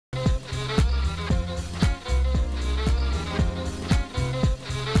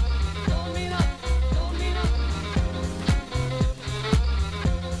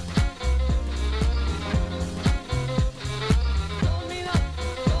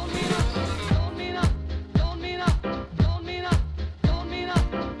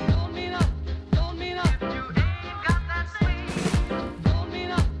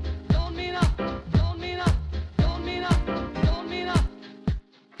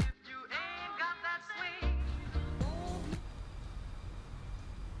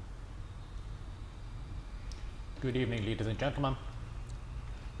Good evening, ladies and gentlemen.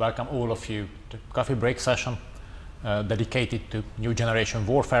 Welcome all of you to coffee break session dedicated to new generation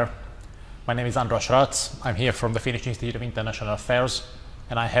warfare. My name is András Rácz. I'm here from the Finnish Institute of International Affairs,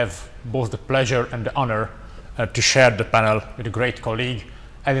 and I have both the pleasure and the honor to share the panel with a great colleague,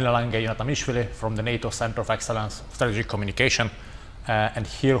 Elīna Lange-Ionatamišvili from the NATO Center of Excellence of Strategic Communication. And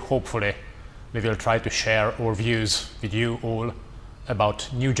here, hopefully, we will try to share our views with you all about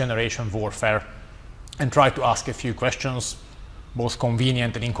new generation warfare and try to ask a few questions, both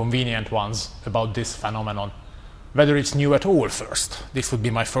convenient and inconvenient ones, about this phenomenon. Whether it's new at all first, this would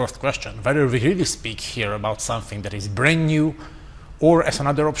be my first question. Whether we really speak here about something that is brand new, or as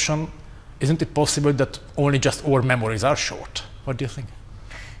another option, isn't it possible that only just our memories are short? What do you think?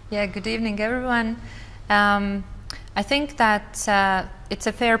 Yeah, good evening, everyone. I think that it's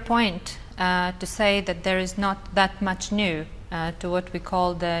a fair point to say that there is not that much new to what we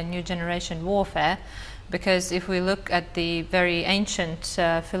call the new generation warfare, because if we look at the very ancient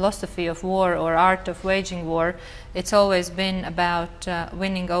philosophy of war or art of waging war, it's always been about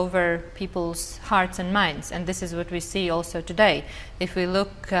winning over people's hearts and minds, and this is what we see also today. If we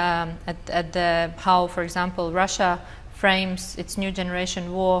look at how, for example, Russia frames its new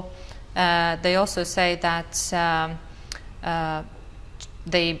generation war, they also say that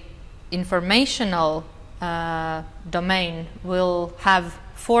the informational domain will have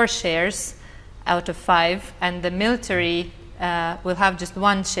 4 shares out of 5, and the military will have just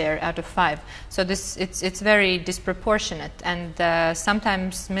 1 share out of 5. So it's very disproportionate, and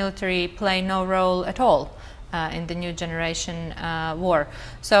sometimes military play no role at all in the new generation war.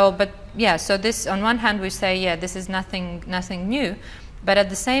 So, but yeah, so this, on one hand we say, yeah, this is nothing new, but at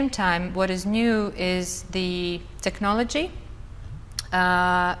the same time, what is new is the technology.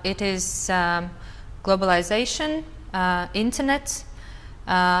 It is globalization, internet,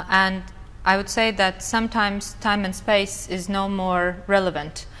 and I would say that sometimes time and space is no more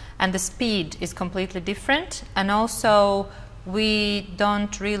relevant, and the speed is completely different, and also we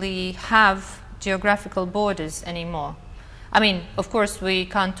don't really have geographical borders anymore. I mean, of course, we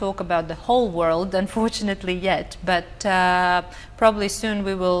can't talk about the whole world, unfortunately, yet, but probably soon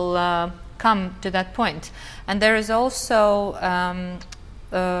we will come to that point. And there is also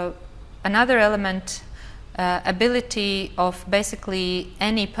another element, ability of basically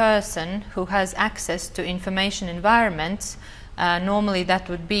any person who has access to information environments. Normally that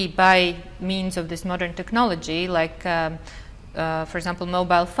would be by means of this modern technology, like for example,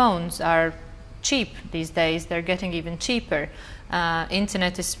 mobile phones are cheap these days, they're getting even cheaper.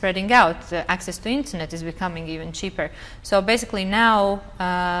 Internet is spreading out, the access to internet is becoming even cheaper. So basically now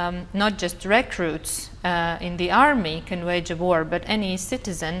not just recruits in the army can wage a war, but any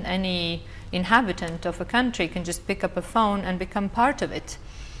citizen, any inhabitant of a country can just pick up a phone and become part of it.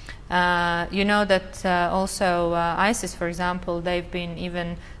 You know that also ISIS, for example, they've been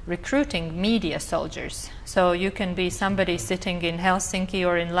even recruiting media soldiers. So you can be somebody sitting in Helsinki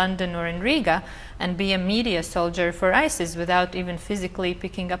or in London or in Riga and be a media soldier for ISIS without even physically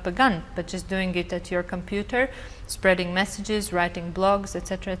picking up a gun, but just doing it at your computer, spreading messages, writing blogs,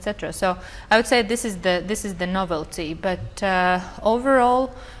 etc., etc. So I would say this is the novelty. But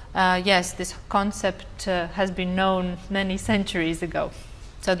overall, yes, this concept has been known many centuries ago.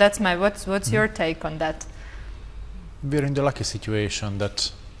 So that's my, what's your take on that? We're in the lucky situation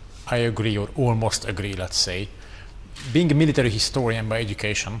that I agree, or almost agree, let's say. Being a military historian by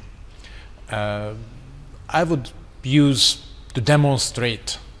education, I would use to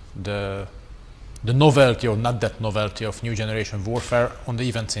demonstrate the novelty or not that novelty of new generation warfare on the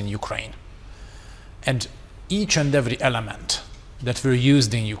events in Ukraine. And each and every element that were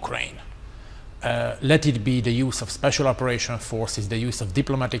used in Ukraine, let it be the use of special operation forces, the use of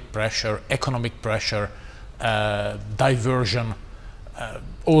diplomatic pressure, economic pressure, diversion,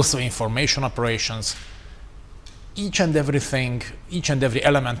 also information operations, each and every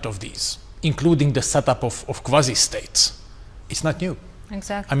element of these, including the setup of quasi-states, it's not new.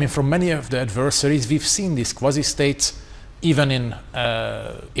 Exactly. I mean, from many of the adversaries, we've seen these quasi-states, even in,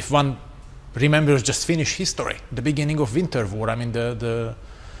 if one remembers just Finnish history, the beginning of Winter War. I mean, the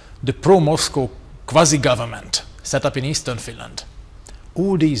pro-Moscow quasi-government set up in eastern Finland.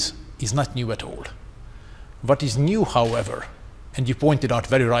 All these is not new at all. What is new, however, and you pointed out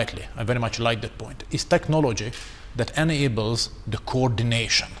very rightly, I very much like that point, is technology that enables the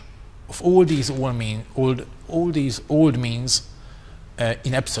coordination of all these old means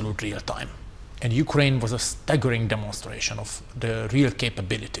in absolute real time. And Ukraine was a staggering demonstration of the real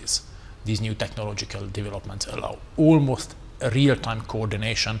capabilities these new technological developments allow. Almost a real-time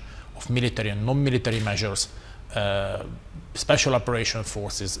coordination of military and non-military measures special operation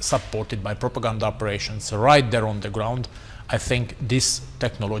forces supported by propaganda operations right there on the ground. I think this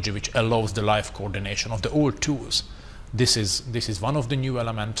technology, which allows the live coordination of the old tools, this is one of the new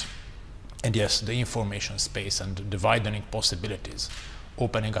elements. And yes, the information space and the widening possibilities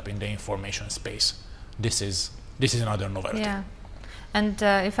opening up in the information space, this is another novelty. Yeah, and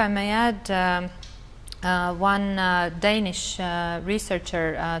if I may add, one Danish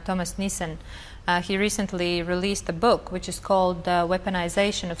researcher, Thomas Nissen, he recently released a book which is called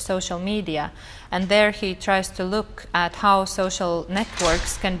Weaponization of Social Media, and there he tries to look at how social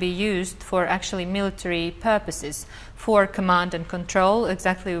networks can be used for actually military purposes, for command and control,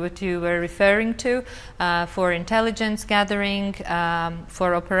 exactly what you were referring to, for intelligence gathering,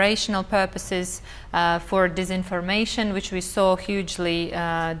 for operational purposes, for disinformation, which we saw hugely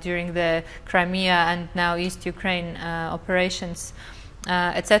during the Crimea and now East Ukraine operations,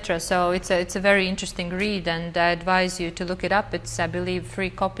 etc. So it's a very interesting read, and I advise you to look it up. It's, I believe, free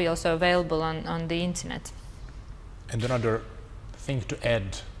copy also available on the internet. And another thing to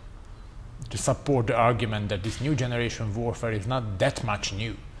add to support the argument that this new generation warfare is not that much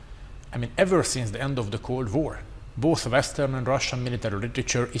new. I mean, ever since the end of the Cold War, both Western and Russian military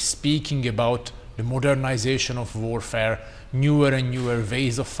literature is speaking about the modernization of warfare, newer and newer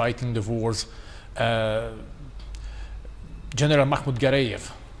ways of fighting the wars. General Mahmoud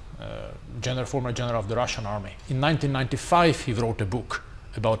Gareyev, former general of the Russian army, in 1995 he wrote a book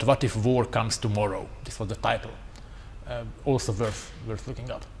about what if war comes tomorrow. This was the title, also worth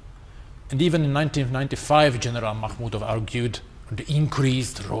looking up. And even in 1995, General Mahmudov argued on the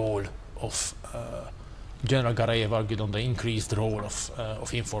increased role of, General Gareyev argued on the increased role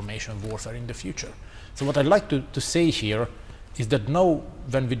of information warfare in the future. So what I'd like to say here is that now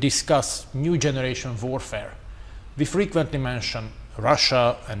when we discuss new generation warfare, we frequently mention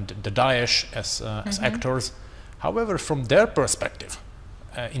Russia and the Daesh as actors. However, from their perspective,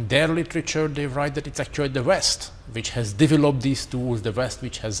 in their literature, they write that it's actually the West which has developed these tools, the West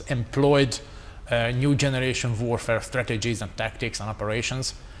which has employed new generation warfare strategies and tactics and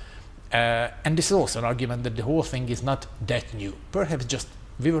operations. And this is also an argument that the whole thing is not that new. Perhaps just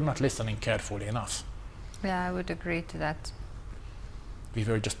we were not listening carefully enough. Yeah, I would agree to that. We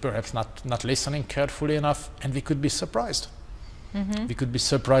were just perhaps not listening carefully enough, and we could be surprised. We could be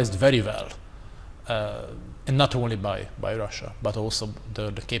surprised very well. And not only by Russia, but also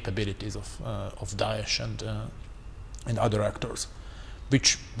the capabilities of Daesh and other actors.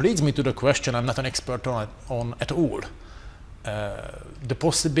 Which leads me to the question I'm not an expert on at all. The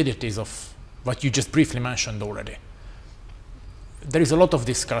possibilities of what you just briefly mentioned already. There is a lot of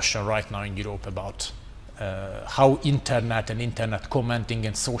discussion right now in Europe about how internet and internet commenting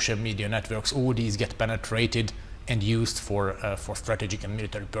and social media networks, all these get penetrated and used for strategic and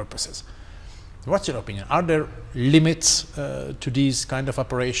military purposes. What's your opinion? Are there limits to these kind of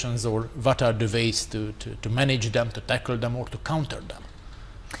operations, or what are the ways to manage them, to tackle them, or to counter them?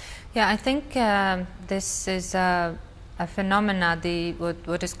 Yeah, I think this is a phenomena,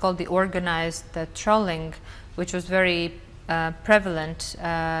 what is called the organized trolling, which was very prevalent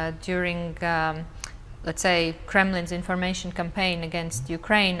during, let's say, Kremlin's information campaign against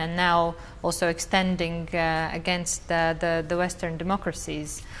Ukraine, and now also extending against the Western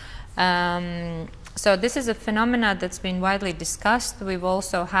democracies. So this is a phenomena that's been widely discussed. We've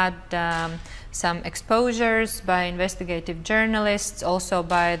also had some exposures by investigative journalists, also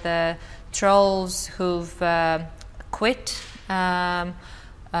by the trolls who've quit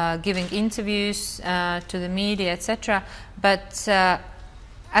giving interviews to the media, etc. But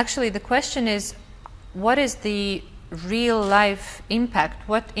actually the question is, what is the real life impact?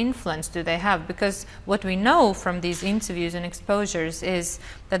 What influence do they have? Because what we know from these interviews and exposures is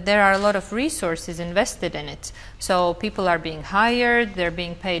that there are a lot of resources invested in it. So people are being hired, they're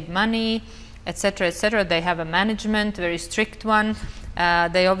being paid money, etc., etc. They have a management, very strict one.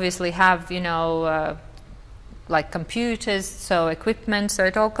 They obviously have, you know, like computers, so equipment, so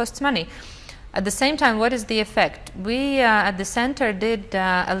it all costs money. At the same time, what is the effect? We at the center did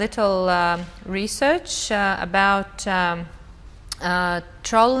a little research about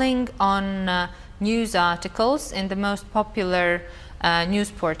trolling on news articles in the most popular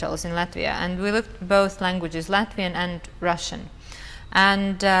news portals in Latvia, and we looked at both languages, Latvian and Russian.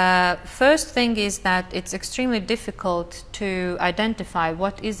 And first thing is that it's extremely difficult to identify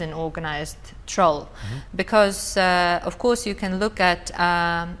what is an organized troll, because of course you can look at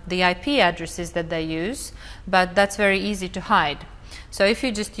the IP addresses that they use, but that's very easy to hide. So if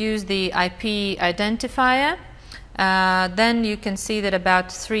you just use the IP identifier, then you can see that about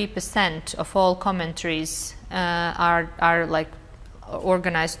 3% of all commentaries are like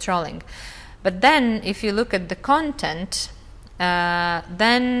organized trolling. But then if you look at the content,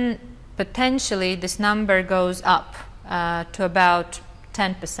 then potentially this number goes up to about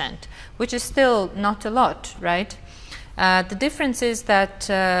 10%, which is still not a lot, right? The difference is that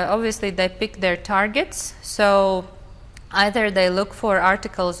obviously they pick their targets. So either they look for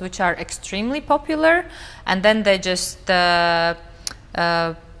articles which are extremely popular, and then they just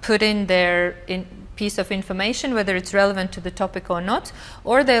put in their piece of information, whether it's relevant to the topic or not,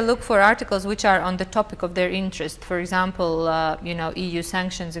 or they look for articles which are on the topic of their interest. For example, you know, EU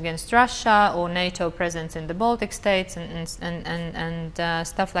sanctions against Russia, or NATO presence in the Baltic states, and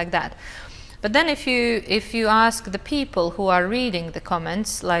stuff like that. But then if you ask the people who are reading the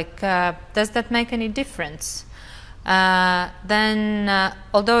comments, like, does that make any difference? Then,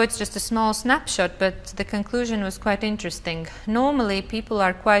 although it's just a small snapshot, but the conclusion was quite interesting. Normally, people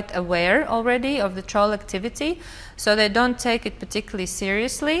are quite aware already of the troll activity, so they don't take it particularly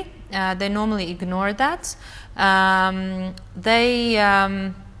seriously. They normally ignore that. They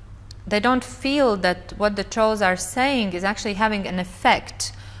don't feel that what the trolls are saying is actually having an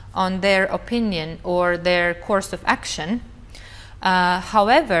effect on their opinion or their course of action.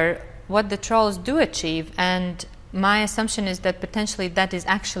 However, what the trolls do achieve, and my assumption is that potentially that is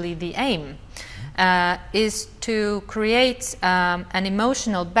actually the aim, is to create an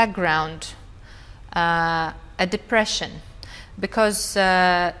emotional background, a depression. Because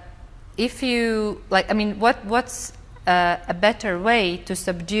if you, like, I mean, what's a better way to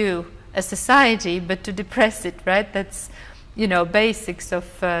subdue a society but to depress it, right? That's, you know, basics of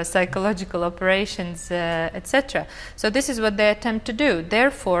psychological operations, etc. So this is what they attempt to do.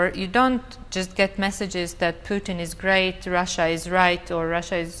 Therefore, you don't just get messages that Putin is great, Russia is right, or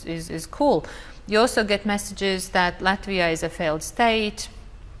Russia is cool. You also get messages that Latvia is a failed state,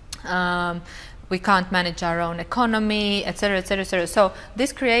 we can't manage our own economy, etc., etc., etc. So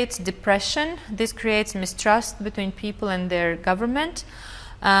this creates depression, this creates mistrust between people and their government.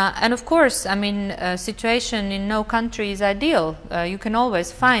 And of course, I mean, a situation in no country is ideal. You can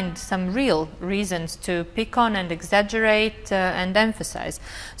always find some real reasons to pick on and exaggerate and emphasize.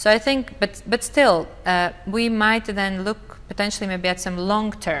 So I think, but still, we might then look potentially maybe at some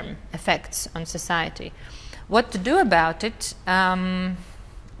long-term effects on society. What to do about it?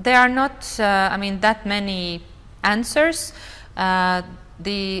 There are not, I mean, that many answers.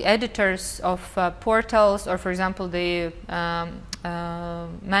 The editors of portals, or for example, the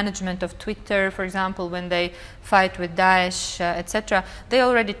management of Twitter, for example, when they fight with Daesh, etc., they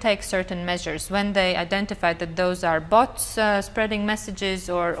already take certain measures. When they identify that those are bots spreading messages,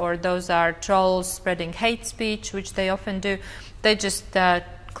 or those are trolls spreading hate speech, which they often do, they just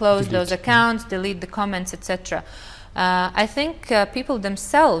close those accounts, delete the comments, etc. I think people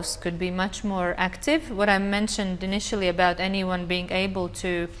themselves could be much more active. What I mentioned initially about anyone being able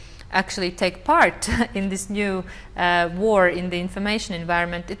to actually take part in this new war in the information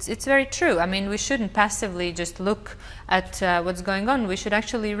environment, it's very true. I mean, we shouldn't passively just look at what's going on. We should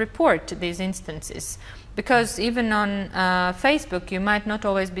actually report these instances. Because even on Facebook, you might not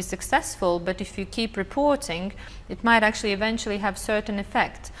always be successful, but if you keep reporting, it might actually eventually have certain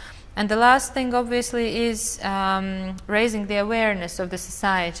effect. And the last thing, obviously, is raising the awareness of the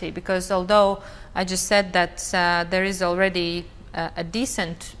society, because although I just said that there is already a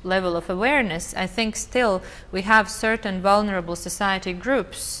decent level of awareness, I think still we have certain vulnerable society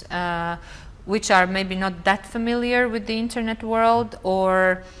groups which are maybe not that familiar with the internet world,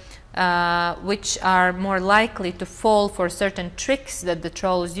 or which are more likely to fall for certain tricks that the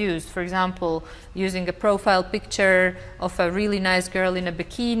trolls use. For example, using a profile picture of a really nice girl in a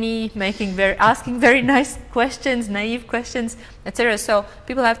bikini, asking very nice questions, naive questions, etc. So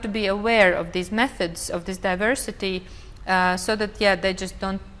people have to be aware of these methods, of this diversity, so that, yeah, they just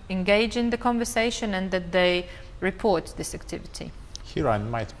don't engage in the conversation, and that they report this activity. Here I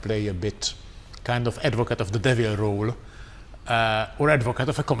might play a bit kind of advocate of the devil role, or advocate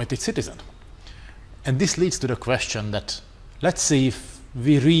of a committed citizen. And this leads to the question that, let's say if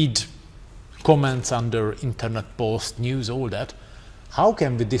we read comments under internet posts, news, all that, how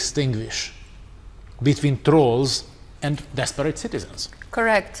can we distinguish between trolls and desperate citizens?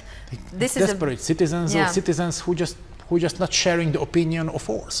 Correct. This desperate citizens, or citizens who just not sharing the opinion of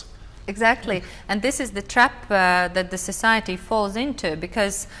force. Exactly. And this is the trap that the society falls into,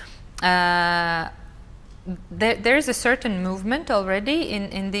 because there is a certain movement already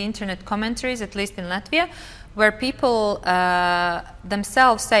in the internet commentaries, at least in Latvia, where people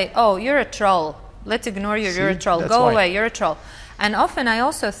themselves say, oh, you're a troll, let's ignore you, you're a troll, go away, you're a troll. And often I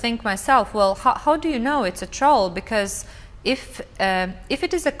also think myself, well, how do you know it's a troll? Because if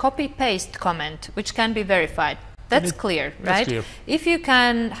it is a copy-paste comment, which can be verified, That's clear, right? Clear. If you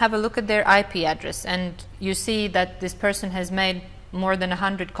can have a look at their IP address and you see that this person has made more than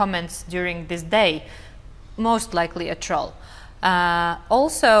 100 comments during this day, most likely a troll.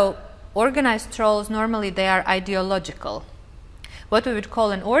 Also, organized trolls, normally they are ideological. What we would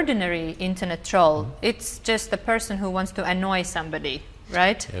call an ordinary internet troll, it's just a person who wants to annoy somebody,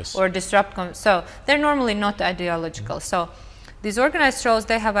 right? Yes. Or disrupt. So they're normally not ideological. So these organized trolls,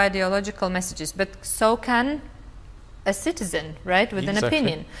 they have ideological messages, but so can a citizen, right, with an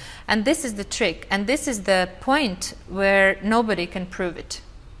opinion. And this is the trick. And this is the point where nobody can prove it.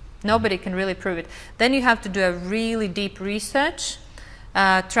 Nobody can really prove it. Then you have to do a really deep research.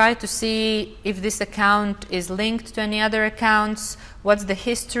 Try to see if this account is linked to any other accounts, what's the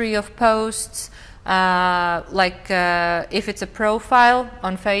history of posts, if it's a profile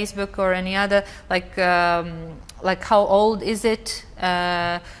on Facebook or any other, like how old is it,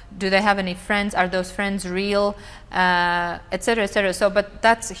 do they have any friends, are those friends real, etc., etc. So, but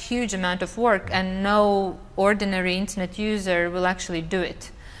that's a huge amount of work, and no ordinary internet user will actually do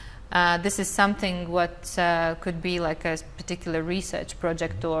it. This is something what could be like a particular research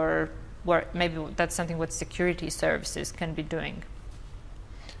project, or maybe that's something what security services can be doing.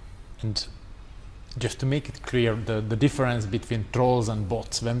 And just to make it clear, the difference between trolls and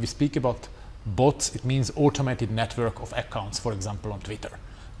bots. When we speak about bots, it means automated network of accounts, for example, on Twitter.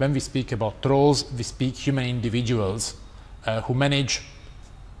 When we speak about trolls, we speak human individuals who manage,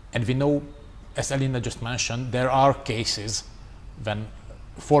 and we know, as Elīna just mentioned, there are cases when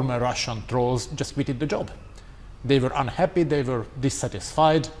former Russian trolls just quitted the job. They were unhappy, they were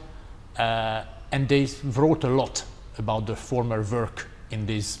dissatisfied, and they wrote a lot about their former work in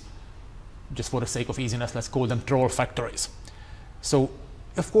these, just for the sake of easiness, let's call them troll factories. So,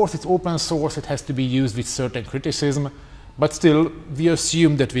 of course, it's open source, it has to be used with certain criticism, but still, we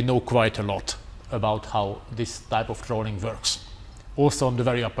assume that we know quite a lot about how this type of trolling works, also on the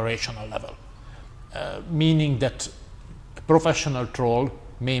very operational level, meaning that a professional troll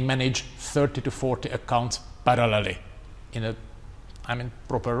may manage 30 to 40 accounts parallelly in a,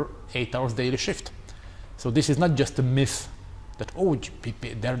 proper 8 hours daily shift. So this is not just a myth that, oh,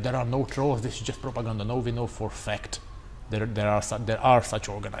 there are no trolls, this is just propaganda. No, we know for fact there are such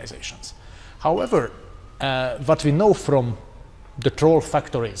organizations. However, what we know from the troll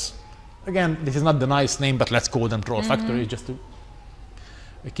factories, again, this is not the nice name, but let's call them troll factories just to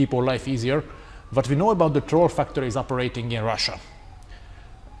keep our life easier. What we know about the troll factories operating in Russia,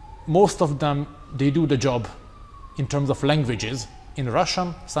 most of them, they do the job in terms of languages, in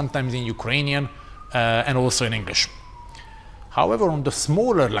Russian, sometimes in Ukrainian, and also in English. However, on the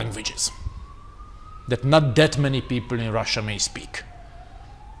smaller languages that not that many people in Russia may speak,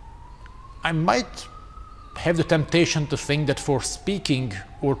 I might have the temptation to think that for speaking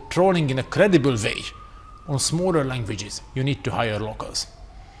or trolling in a credible way on smaller languages, you need to hire locals.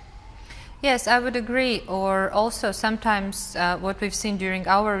 Yes, I would agree. Or also sometimes what we've seen during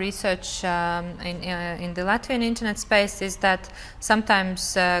our research in the Latvian internet space is that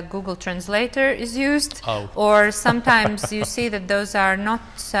sometimes Google Translator is used, or sometimes you see that those are not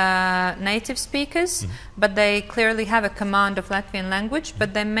native speakers, but they clearly have a command of Latvian language,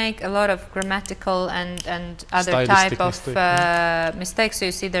 but they make a lot of grammatical and other type of mistakes. So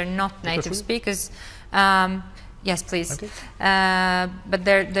you see they're not native speakers. Yes, please. Okay. But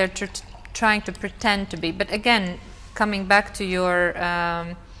they're trying to pretend to be. But again, coming back to your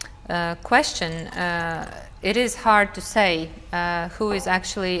question, it is hard to say who is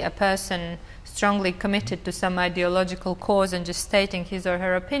actually a person strongly committed to some ideological cause and just stating his or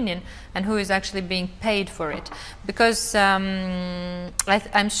her opinion, and who is actually being paid for it. Because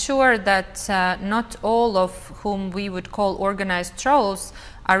I'm sure that not all of whom we would call organized trolls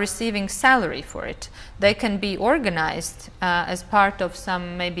are receiving salary for it. They can be organized as part of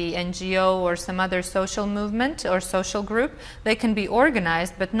some maybe NGO or some other social movement or social group. They can be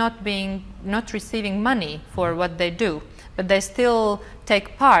organized but not receiving money for what they do. But they still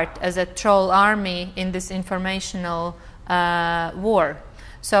take part as a troll army in this informational war.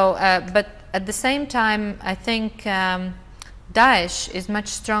 So, but at the same time, I think Daesh is much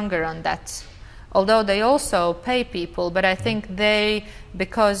stronger on that. Although they also pay people, but I think they,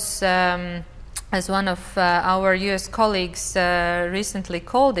 because as one of our US colleagues recently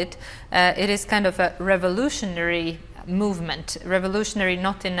called it, it is kind of a revolutionary movement. Revolutionary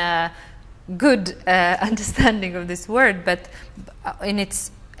not in a good understanding of this word, but in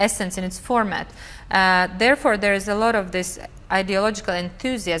its essence, in its format. Therefore, there is a lot of this ideological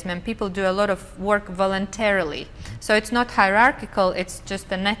enthusiasm, and people do a lot of work voluntarily. So it's not hierarchical, it's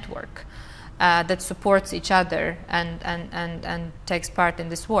just a network. that supports each other and takes part in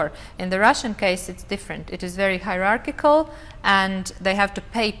this war. In the Russian case, it's different. It is very hierarchical, and they have to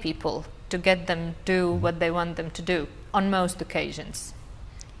pay people to get them do what they want them to do on most occasions.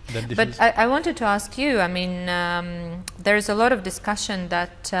 But I wanted to ask you, I mean, there's a lot of discussion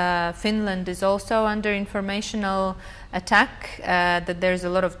that Finland is also under informational attack, that there's a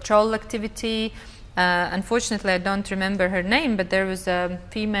lot of troll activity. Unfortunately, I don't remember her name, but there was a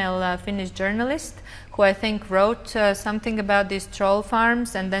female Finnish journalist who I think wrote something about these troll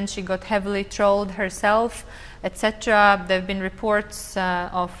farms, and then she got heavily trolled herself, etc. There have been reports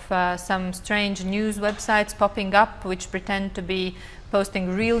of some strange news websites popping up which pretend to be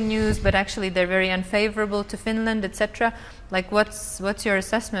posting real news, but actually they're very unfavorable to Finland, etc. Like, what's your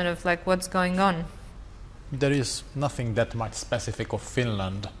assessment of like what's going on? There is nothing that much specific of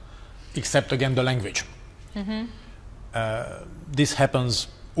Finland, except again the language. This happens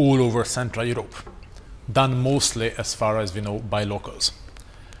all over Central Europe, done mostly, as far as we know, by locals.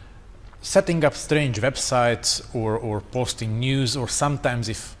 Setting up strange websites or posting news, or sometimes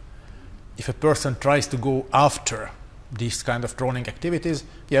if a person tries to go after these kind of trolling activities,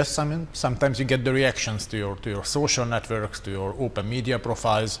 yes, I mean, sometimes you get the reactions to your social networks, to your open media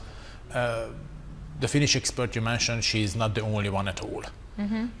profiles. The Finnish expert you mentioned, she is not the only one at all.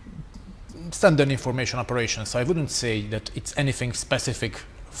 Standard information operations, so I wouldn't say that it's anything specific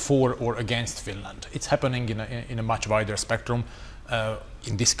for or against Finland. It's happening in a much wider spectrum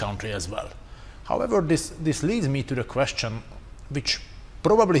in this country as well. However, this leads me to the question, which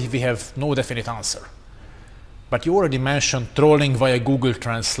probably we have no definite answer. But you already mentioned trolling via Google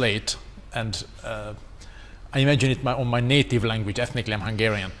Translate, and I imagine it on my native language. Ethnically, I'm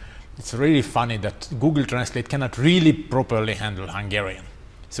Hungarian. It's really funny that Google Translate cannot really properly handle Hungarian.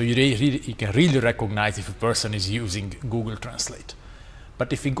 So you can really recognize if a person is using Google Translate.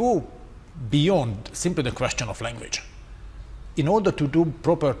 But if we go beyond simply the question of language, in order to do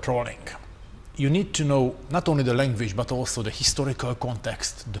proper trolling, you need to know not only the language, but also the historical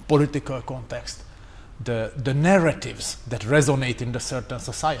context, the political context, the narratives that resonate in a certain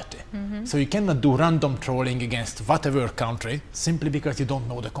society. So you cannot do random trolling against whatever country simply because you don't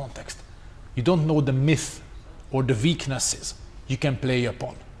know the context. You don't know the myth or the weaknesses you can play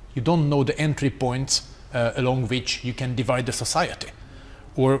upon. You don't know the entry points along which you can divide the society,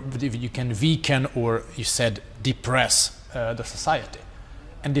 or you can weaken, or you said depress the society.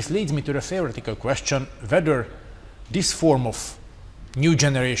 And this leads me to the theoretical question whether this form of new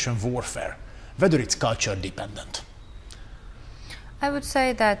generation warfare, whether it's culture dependent. I would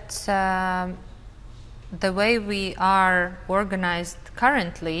say that the way we are organized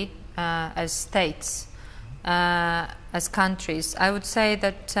currently as states, as countries, I would say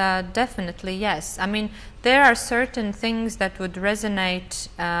that definitely yes. I mean, there are certain things that would resonate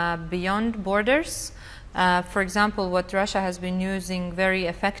beyond borders. For example, what Russia has been using very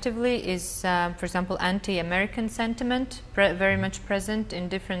effectively is, for example, anti-American sentiment, very much present in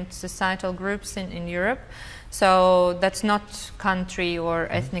different societal groups in Europe. So that's not country or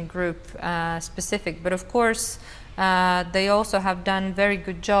ethnic group specific, but of course they also have done very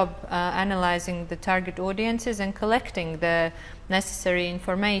good job analyzing the target audiences and collecting the necessary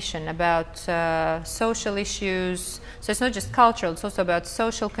information about social issues. So it's not just cultural, it's also about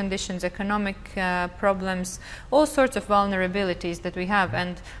social conditions, economic problems, all sorts of vulnerabilities that we have.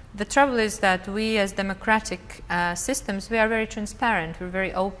 And the trouble is that we as democratic systems, we are very transparent, we're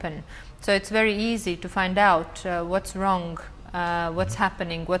very open. So it's very easy to find out what's wrong, what's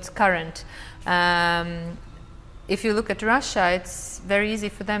happening, what's current. If you look at Russia, it's very easy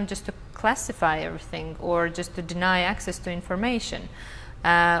for them just to classify everything, or just to deny access to information,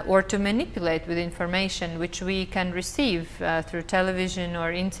 or to manipulate with information which we can receive through television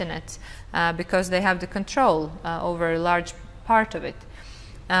or internet, because they have the control over a large part of it.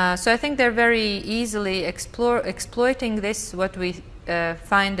 So I think they're very easily exploiting this, what we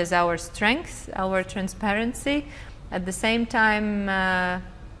find as our strength, our transparency. At the same time,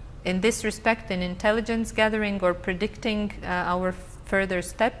 in this respect, in intelligence gathering or predicting our further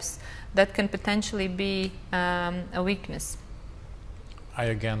steps, that can potentially be a weakness. I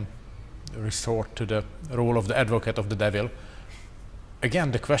again resort to the role of the advocate of the devil.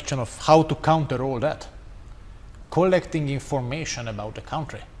 Again, the question of how to counter all that. Collecting information about the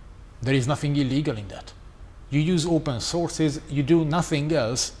country. There is nothing illegal in that. You use open sources, you do nothing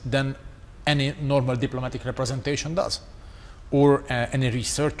else than any normal diplomatic representation does, or any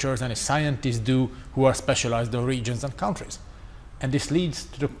researchers, any scientists do who are specialized in regions and countries. And this leads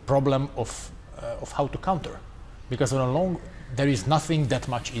to the problem of how to counter, because all along there is nothing that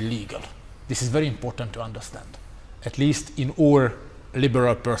much illegal. This is very important to understand, at least in our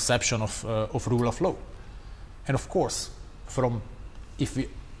liberal perception of rule of law. And of course, if we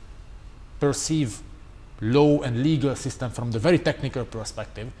perceive law and legal system from the very technical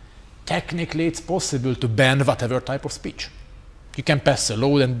perspective, technically it's possible to ban whatever type of speech. You can pass a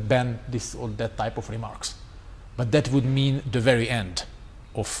law and ban this or that type of remarks. But that would mean the very end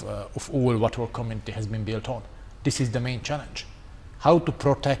of all what our community has been built on. This is the main challenge. How to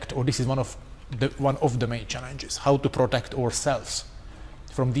protect, or this is one of the main challenges, how to protect ourselves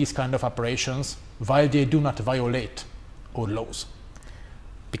from these kind of operations while they do not violate our laws.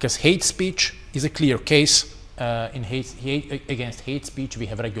 Because hate speech is a clear case. Against hate speech, we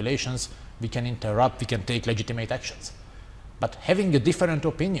have regulations, we can interrupt, we can take legitimate actions. But having a different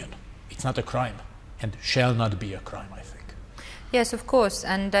opinion, it's not a crime, and shall not be a crime, I think. Yes, of course,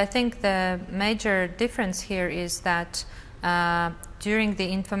 and I think the major difference here is that during the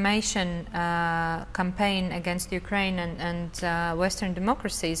information campaign against Ukraine and Western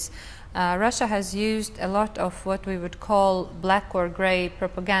democracies, Russia has used a lot of what we would call black or grey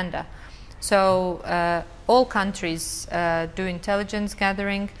propaganda. So all countries do intelligence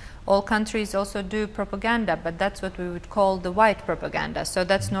gathering, all countries also do propaganda, but that's what we would call the white propaganda. So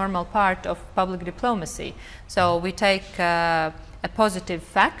that's normal part of public diplomacy. So we take a positive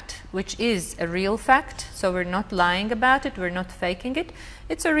fact, which is a real fact, so we're not lying about it, we're not faking it.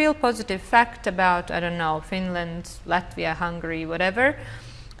 It's a real positive fact about, I don't know, Finland, Latvia, Hungary, whatever.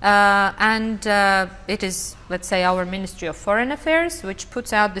 It is, let's say, our Ministry of Foreign Affairs, which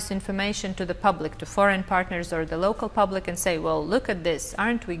puts out this information to the public, to foreign partners or the local public, and say, well, look at this,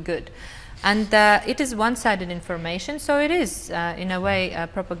 aren't we good? And it is one-sided information, so it is, in a way,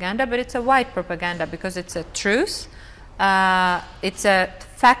 propaganda, but it's a white propaganda because it's a truth. It's a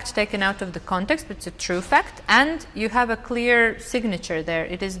fact taken out of the context, but it's a true fact, and you have a clear signature there.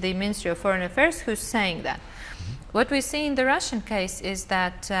 It is the Ministry of Foreign Affairs who's saying that. What we see in the Russian case is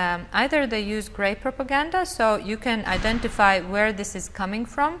that either they use grey propaganda, so you can identify where this is coming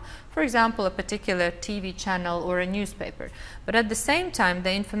from, for example, a particular TV channel or a newspaper. But at the same time,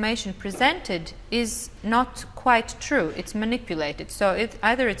 the information presented is not quite true. It's manipulated. So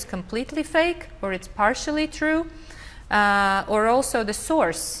either it's completely fake or it's partially true, or also the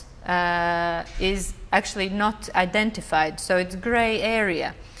source is actually not identified. So it's grey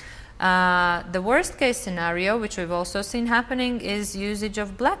area. The worst case scenario, which we've also seen happening, is usage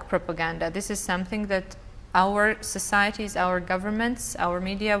of black propaganda. This is something that our societies, our governments, our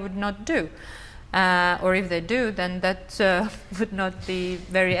media would not do. Or if they do, then that would not be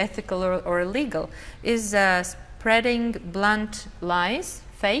very ethical or illegal, is spreading blunt lies,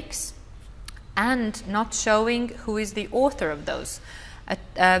 fakes, and not showing who is the author of those.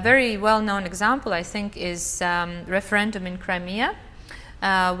 A very well-known example, I think, is referendum in Crimea.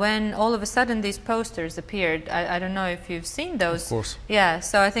 When all of a sudden these posters appeared, I don't know if you've seen those. Of course. Yeah,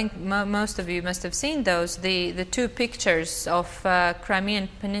 so I think most of you must have seen those. The two pictures of Crimean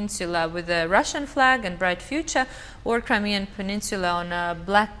Peninsula with a Russian flag and bright future, or Crimean Peninsula on a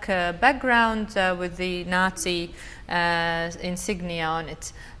black background with the Nazi insignia on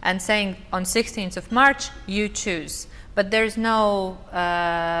it, and saying on 16th of March, you choose. But there's no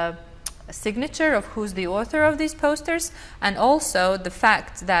signature of who's the author of these posters, and also the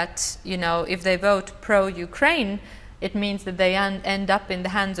fact that, you know, if they vote pro-Ukraine, it means that they end up in the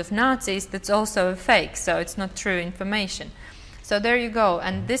hands of Nazis. That's also a fake, so it's not true information. So there you go,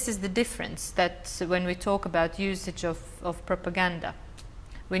 and this is the difference, that when we talk about usage of propaganda,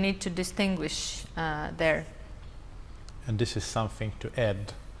 we need to distinguish there. And this is something to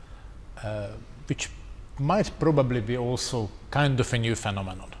add, which might probably be also kind of a new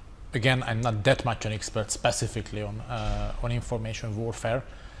phenomenon. Again, I'm not that much an expert specifically on information warfare.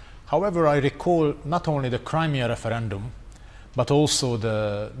 However, I recall not only the Crimea referendum, but also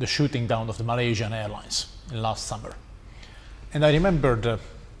the shooting down of the Malaysian Airlines in last summer. And I remember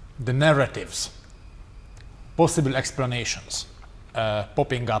the narratives, possible explanations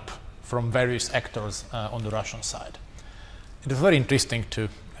popping up from various actors on the Russian side. It was very interesting to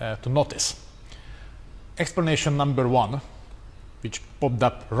notice. Explanation number one, which popped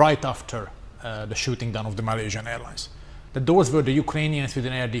up right after the shooting down of the Malaysian Airlines, that those were the Ukrainians with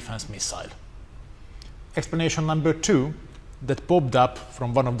an air defense missile. Explanation number two, that popped up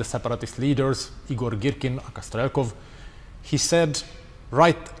from one of the separatist leaders, Igor Girkin, Akastrelkov. He said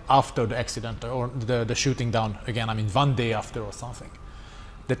right after the accident, or the shooting down, again, I mean 1 day after or something,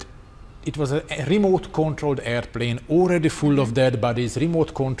 that it was a remote-controlled airplane, already full of dead bodies,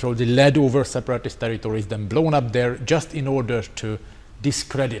 remote-controlled, led over separatist territories, then blown up there just in order to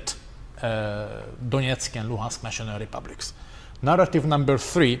discredit Donetsk and Luhansk national republics. Narrative number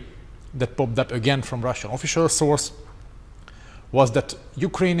three, that popped up again from Russian official source, was that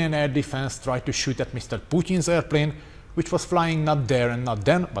Ukrainian air defense tried to shoot at Mr. Putin's airplane, which was flying not there and not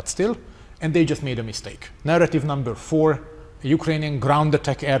then, but still, and they just made a mistake. Narrative number 4, a Ukrainian ground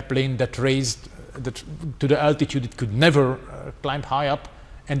attack airplane that raised to the altitude it could never climb high up,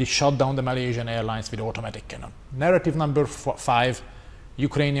 and it shot down the Malaysian Airlines with automatic cannon. Narrative number 5,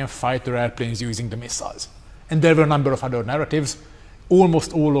 Ukrainian fighter airplanes using the missiles. And there were a number of other narratives.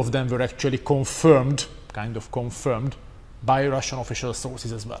 Almost all of them were actually confirmed, kind of confirmed, by Russian official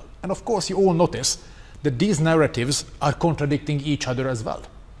sources as well. And of course, you all notice that these narratives are contradicting each other as well.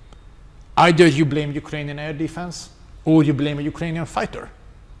 Either you blame Ukrainian air defense, or you blame a Ukrainian fighter.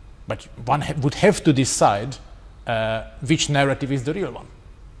 But one would have to decide which narrative is the real one.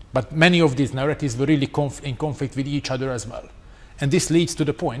 But many of these narratives were really in conflict with each other as well. And this leads to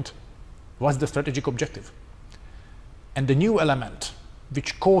the point, what's the strategic objective? And the new element,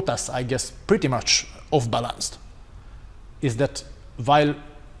 which caught us, I guess, pretty much off-balanced, is that while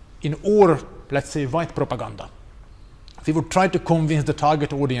in our, let's say, white propaganda, we would try to convince the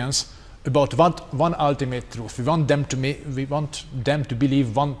target audience about one ultimate truth. We want them to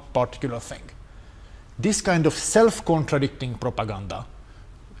believe one particular thing. This kind of self-contradicting propaganda,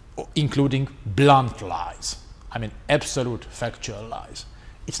 including blunt lies, I mean absolute factual lies,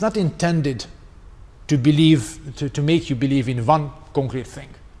 it's not intended to make you believe in one concrete thing,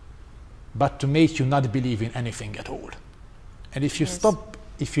 but to make you not believe in anything at all. And if you stop,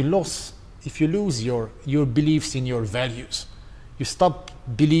 if you lose your beliefs in your values, you stop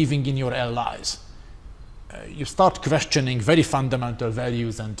believing in your allies, you start questioning very fundamental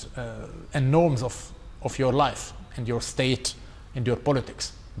values and norms of your life and your state and your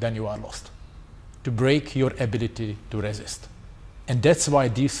politics, then you are lost. To break your ability to resist. And that's why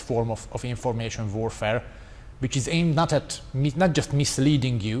this form of information warfare, which is aimed not just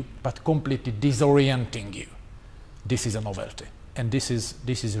misleading you, but completely disorienting you, this is a novelty. And this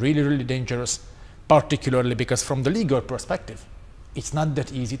is really, really dangerous, particularly because from the legal perspective, it's not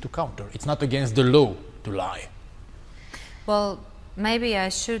that easy to counter. It's not against the law to lie. Well, maybe I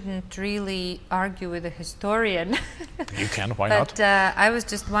shouldn't really argue with a historian. You can, why not? But I was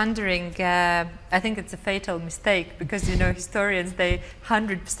just wondering, I think it's a fatal mistake because, you know, historians, they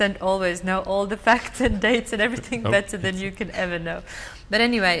 100% always know all the facts and dates and everything better than you can ever know. But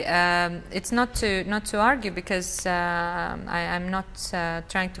anyway, it's not to argue because I'm not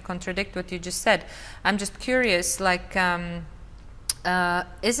trying to contradict what you just said. I'm just curious, like,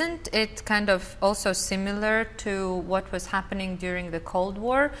 isn't it kind of also similar to what was happening during the Cold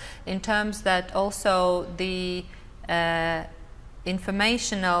War in terms that also the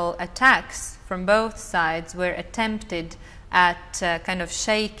informational attacks from both sides were attempted at kind of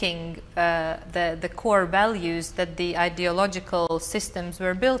shaking the core values that the ideological systems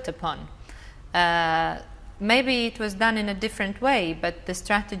were built upon? Maybe it was done in a different way, but the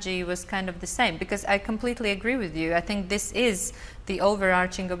strategy was kind of the same. Because I completely agree with you. I think this is the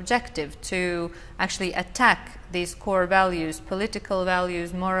overarching objective, to actually attack these core values, political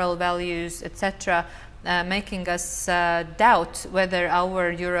values, moral values, etc., making us doubt whether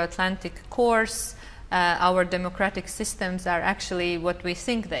our Euro-Atlantic course, our democratic systems are actually what we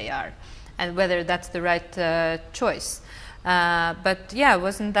think they are, and whether that's the right choice. But yeah,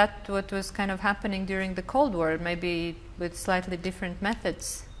 wasn't that what was kind of happening during the Cold War, maybe with slightly different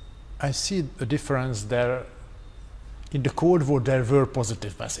methods? I see a difference there. In the Cold War, there were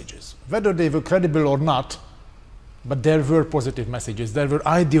positive messages. Whether they were credible or not, but there were positive messages. There were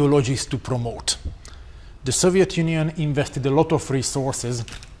ideologies to promote. The Soviet Union invested a lot of resources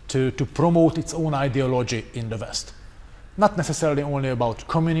to promote its own ideology in the West. Not necessarily only about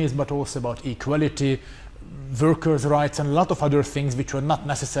communism, but also about equality, workers' rights, and a lot of other things which were not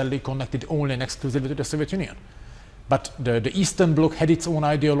necessarily connected only and exclusively to the Soviet Union. But the Eastern Bloc had its own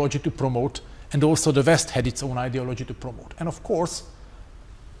ideology to promote, and also the West had its own ideology to promote. And of course,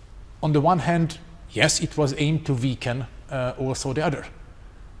 on the one hand, yes, it was aimed to weaken also the other.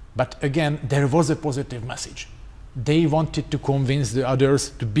 But again, there was a positive message. They wanted to convince the others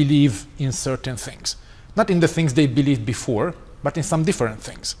to believe in certain things. Not in the things they believed before, but in some different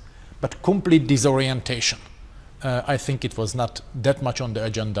things. But complete disorientation. I think it was not that much on the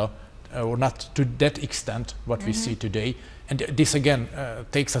agenda, or not to that extent what we see today. And this again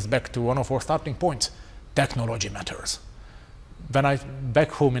takes us back to one of our starting points. Technology matters.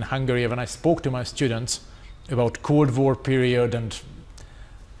 Back home in Hungary, when I spoke to my students about Cold War period, and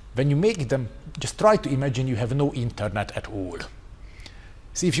when you make them, just try to imagine you have no internet at all.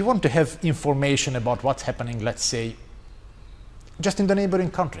 See, if you want to have information about what's happening, let's say, just in the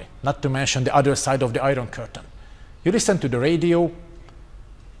neighboring country, not to mention the other side of the Iron Curtain, you listen to the radio,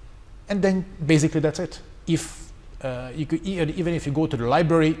 and then basically that's it. If even if you go to the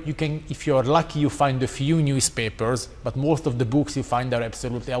library, you can, if you are lucky, you find a few newspapers, but most of the books you find are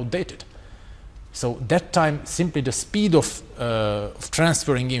absolutely outdated. So that time, simply the speed of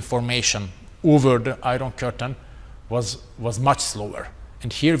transferring information over the Iron Curtain was much slower.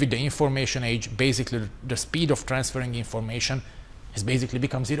 And here with the information age, basically the speed of transferring information has basically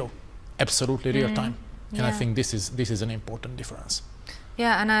become zero, absolutely real time. And I think this is an important difference.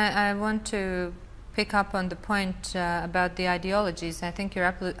 Yeah, and I want to pick up on the point about the ideologies. I think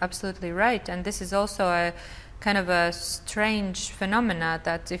you're absolutely right, and this is also a kind of a strange phenomena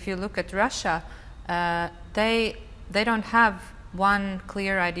that if you look at Russia, they don't have one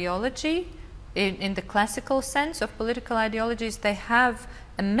clear ideology in the classical sense of political ideologies. They have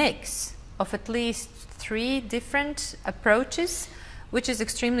a mix of at least 3 different approaches, which is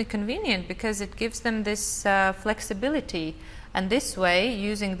extremely convenient because it gives them this flexibility. And this way,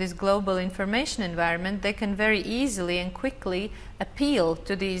 using this global information environment, they can very easily and quickly appeal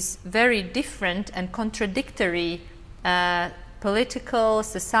to these very different and contradictory political,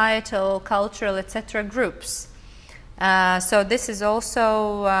 societal, cultural, etc. groups. So this is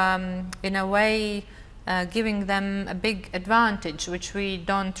also, in a way, giving them a big advantage, which we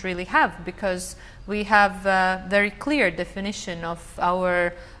don't really have, because we have a very clear definition of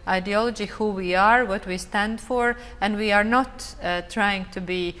our ideology, who we are, what we stand for, and we are not trying to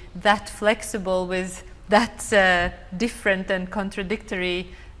be that flexible with that different and contradictory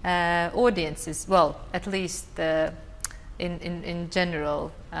audiences. Well, at least in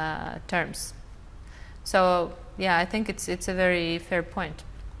general terms. So yeah, I think it's a very fair point.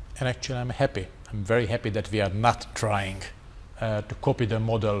 And actually, I'm very happy that we are not trying to copy the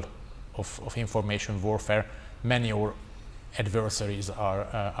model of information warfare many of our adversaries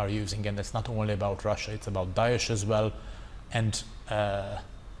are using, and it's not only about Russia, it's about Daesh as well. And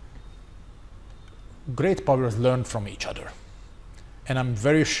great powers learn from each other. And I'm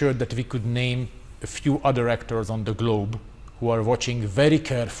very sure that we could name a few other actors on the globe who are watching very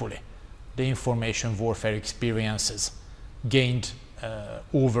carefully the information warfare experiences gained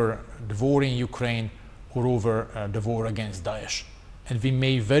over the war in Ukraine or over the war against Daesh. And we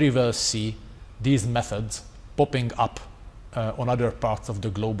may very well see these methods popping up on other parts of the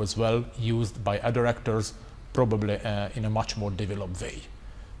globe as well, used by other actors, probably in a much more developed way.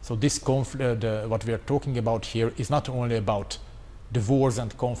 So this what we are talking about here is not only about the wars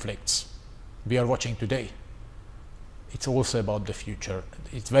and conflicts we are watching today. It's also about the future.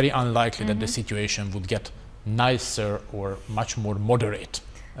 It's very unlikely that the situation would get nicer or much more moderate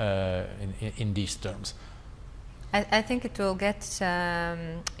in these terms. I think it will get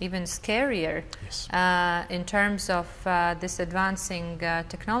even scarier, yes, in terms of this advancing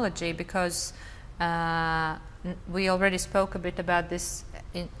technology, because we already spoke a bit about this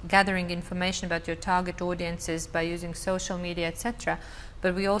gathering information about your target audiences by using social media, etc.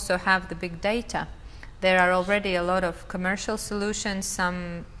 But we also have the big data. There are already a lot of commercial solutions.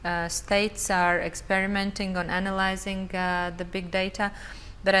 Some states are experimenting on analyzing the big data.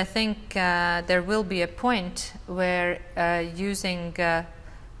 But I think there will be a point where using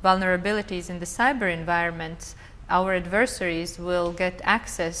vulnerabilities in the cyber environment, our adversaries will get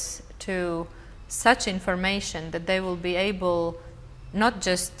access to such information that they will be able not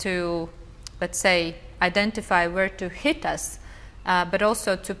just to, let's say, identify where to hit us, but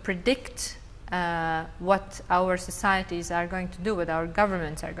also to predict what our societies are going to do, what our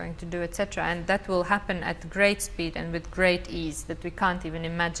governments are going to do, etc. And that will happen at great speed and with great ease that we can't even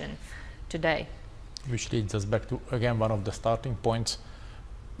imagine today. Which leads us back to, again, one of the starting points.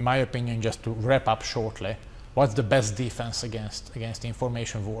 In my opinion, just to wrap up shortly, what's the best defense against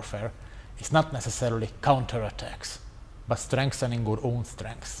information warfare? It's not necessarily counterattacks, but strengthening our own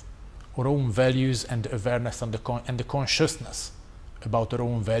strengths, our own values and awareness and the consciousness about our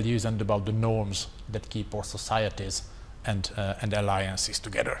own values and about the norms that keep our societies and alliances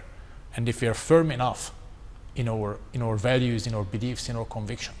together. And if we are firm enough in our values, in our beliefs, in our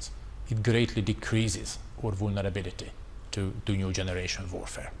convictions, it greatly decreases our vulnerability to new generation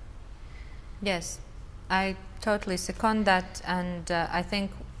warfare. Yes, I totally second that, and I think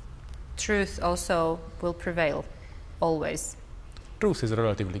truth also will prevail, always. Truth is a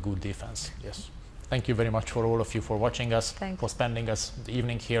relatively good defense, yes. Thank you very much for all of you for watching us, for spending us the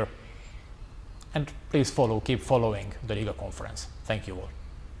evening here. And please keep following the Riga conference. Thank you all.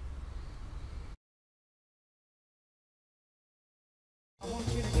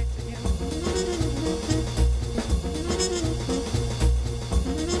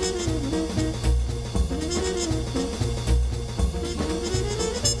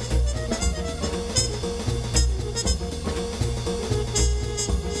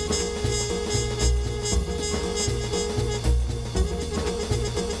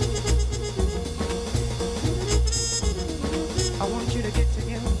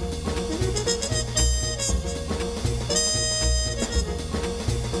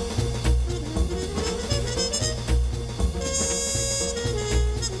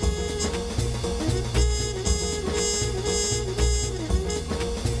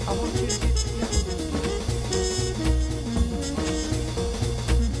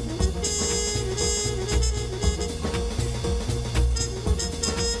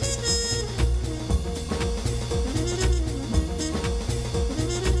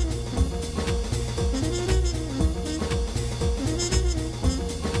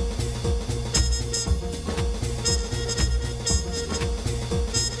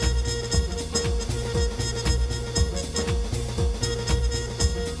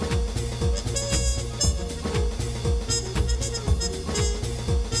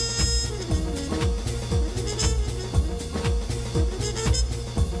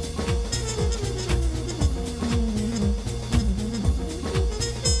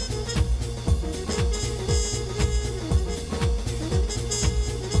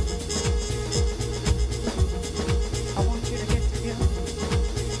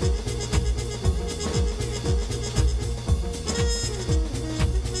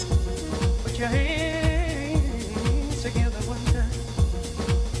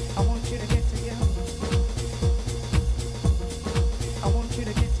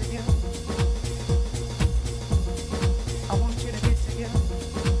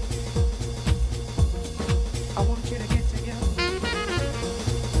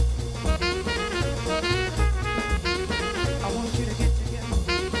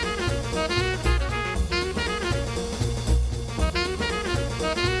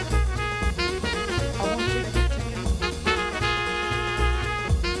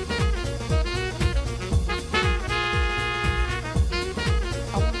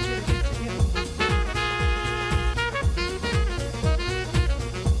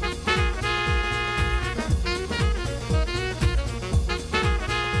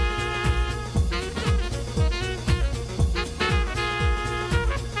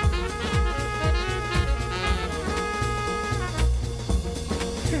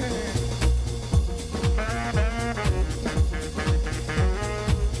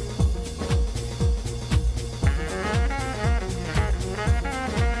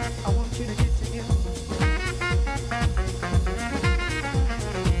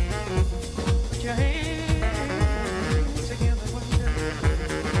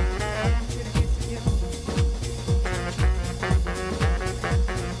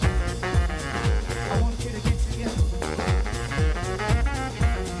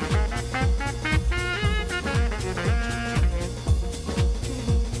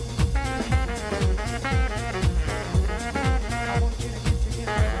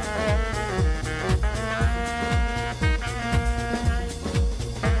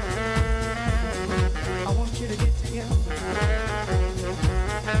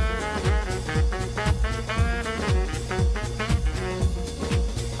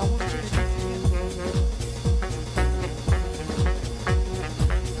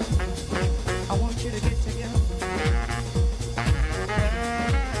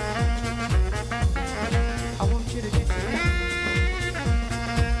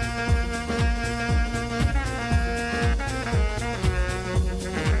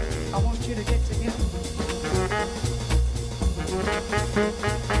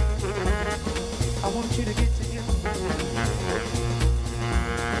 want you to get together.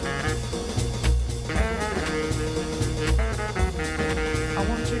 I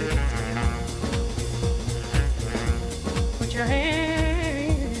want you to get together. Put your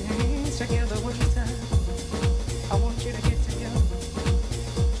hands together one time. I want you to get together.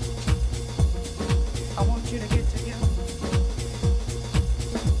 I want you to get together.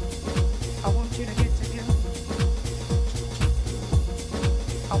 I want you to get together.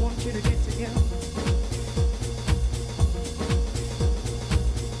 I want you to get together.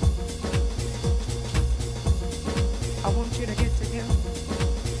 I want you to get together.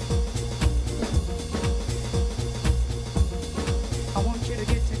 I want you to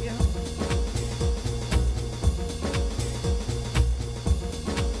get together.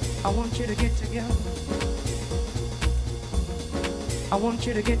 I want you to get together. I want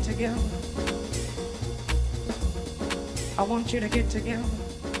you to get together. I want you to get together.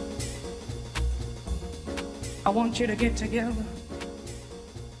 I want you to get together.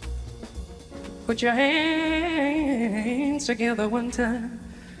 Put your hands together one time.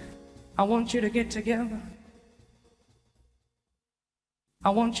 I want you to get together. I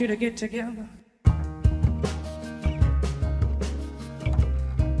want you to get together.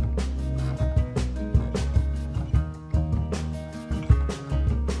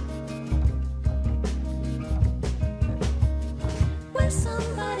 Will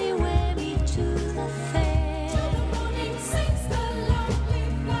somebody wear me to the fair?